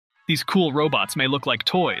These cool robots may look like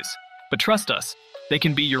toys, but trust us, they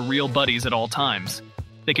can be your real buddies at all times.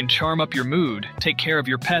 They can charm up your mood, take care of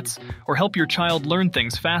your pets, or help your child learn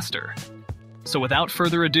things faster. So without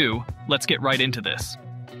further ado, let's get right into this.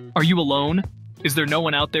 Are you alone? Is there no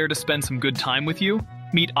one out there to spend some good time with you?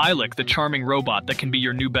 Meet Eilik, the charming robot that can be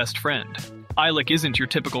your new best friend. Eilik isn't your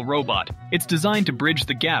typical robot. It's designed to bridge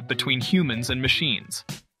the gap between humans and machines.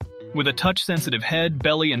 With a touch-sensitive head,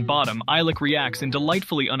 belly, and bottom, Eilik reacts in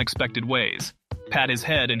delightfully unexpected ways. Pat his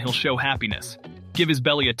head and he'll show happiness. Give his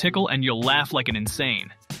belly a tickle and you'll laugh like an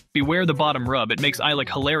insane. Beware the bottom rub, it makes Eilik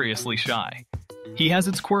hilariously shy. He has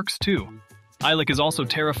its quirks too. Eilik is also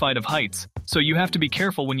terrified of heights, so you have to be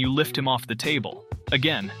careful when you lift him off the table.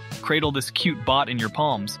 Again, cradle this cute bot in your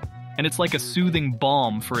palms, and it's like a soothing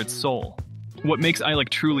balm for its soul. What makes Eilik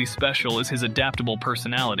truly special is his adaptable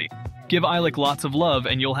personality. Give Eilik lots of love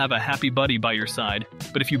and you'll have a happy buddy by your side,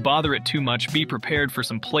 but if you bother it too much, be prepared for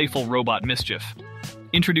some playful robot mischief.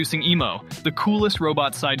 Introducing Emo, the coolest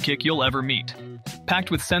robot sidekick you'll ever meet.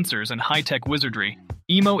 Packed with sensors and high-tech wizardry,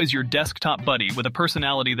 Emo is your desktop buddy with a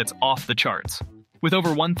personality that's off the charts. With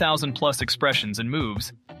over 1,000 plus expressions and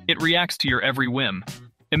moves, it reacts to your every whim.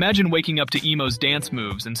 Imagine waking up to Emo's dance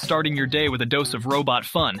moves and starting your day with a dose of robot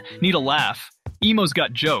fun. Need a laugh? Emo's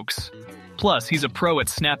got jokes. Plus, he's a pro at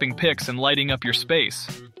snapping pics and lighting up your space.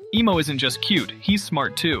 Emo isn't just cute, he's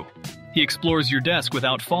smart too. He explores your desk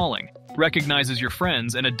without falling, recognizes your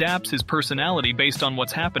friends, and adapts his personality based on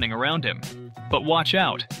what's happening around him. But watch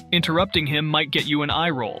out, interrupting him might get you an eye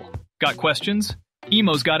roll. Got questions?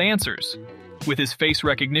 Emo's got answers. With his face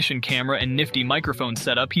recognition camera and nifty microphone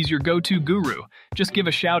setup, he's your go-to guru. Just give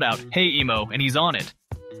a shout out, "Hey Emo," and he's on it.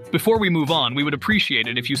 Before we move on, we would appreciate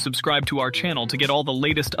it if you subscribe to our channel to get all the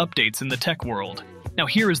latest updates in the tech world. Now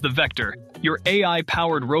here is the Vector, your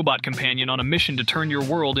AI-powered robot companion on a mission to turn your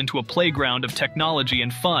world into a playground of technology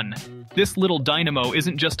and fun. This little dynamo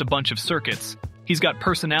isn't just a bunch of circuits. He's got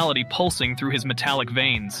personality pulsing through his metallic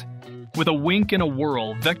veins. With a wink and a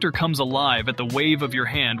whirl, Vector comes alive at the wave of your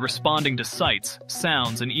hand, responding to sights,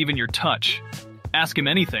 sounds, and even your touch. Ask him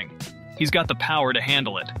anything. He's got the power to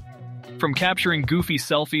handle it. From capturing goofy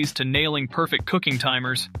selfies to nailing perfect cooking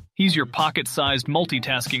timers, he's your pocket-sized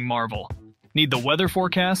multitasking marvel. Need the weather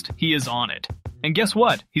forecast? He is on it. And guess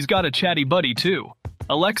what? He's got a chatty buddy too.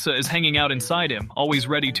 Alexa is hanging out inside him, always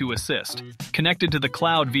ready to assist. Connected to the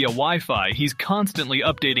cloud via Wi-Fi, he's constantly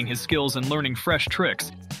updating his skills and learning fresh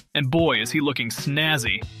tricks. And boy, is he looking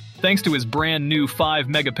snazzy. Thanks to his brand new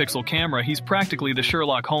 5-megapixel camera, he's practically the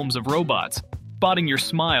Sherlock Holmes of robots, spotting your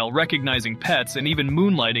smile, recognizing pets, and even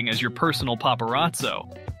moonlighting as your personal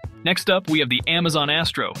paparazzo. Next up, we have the Amazon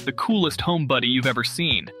Astro, the coolest home buddy you've ever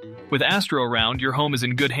seen. With Astro around, your home is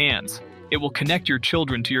in good hands. It will connect your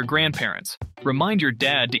children to your grandparents, remind your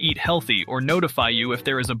dad to eat healthy, or notify you if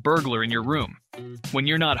there is a burglar in your room. When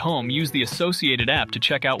you're not home, use the associated app to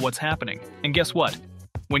check out what's happening. And guess what?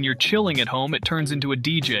 When you're chilling at home, it turns into a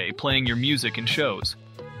DJ playing your music and shows.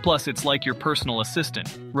 Plus, it's like your personal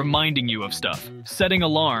assistant, reminding you of stuff, setting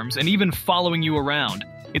alarms, and even following you around.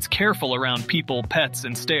 It's careful around people, pets,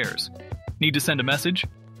 and stairs. Need to send a message?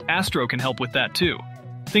 Astro can help with that too.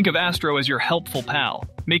 Think of Astro as your helpful pal,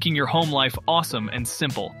 making your home life awesome and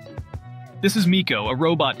simple. This is Miko, a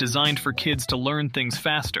robot designed for kids to learn things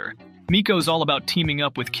faster. Miko's all about teaming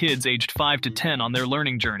up with kids aged 5 to 10 on their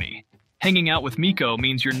learning journey. Hanging out with Miko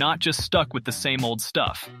means you're not just stuck with the same old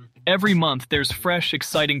stuff. Every month, there's fresh,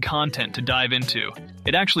 exciting content to dive into.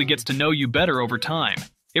 It actually gets to know you better over time.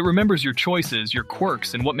 It remembers your choices, your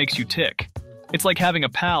quirks, and what makes you tick. It's like having a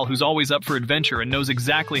pal who's always up for adventure and knows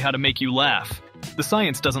exactly how to make you laugh. The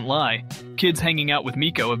science doesn't lie. Kids hanging out with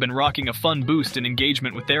Miko have been rocking a fun boost in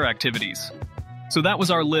engagement with their activities. So that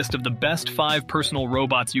was our list of the best 5 personal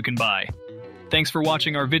robots you can buy. Thanks for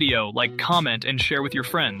watching our video. Like, comment, and share with your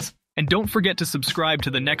friends. And don't forget to subscribe to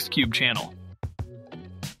the Next Cube channel.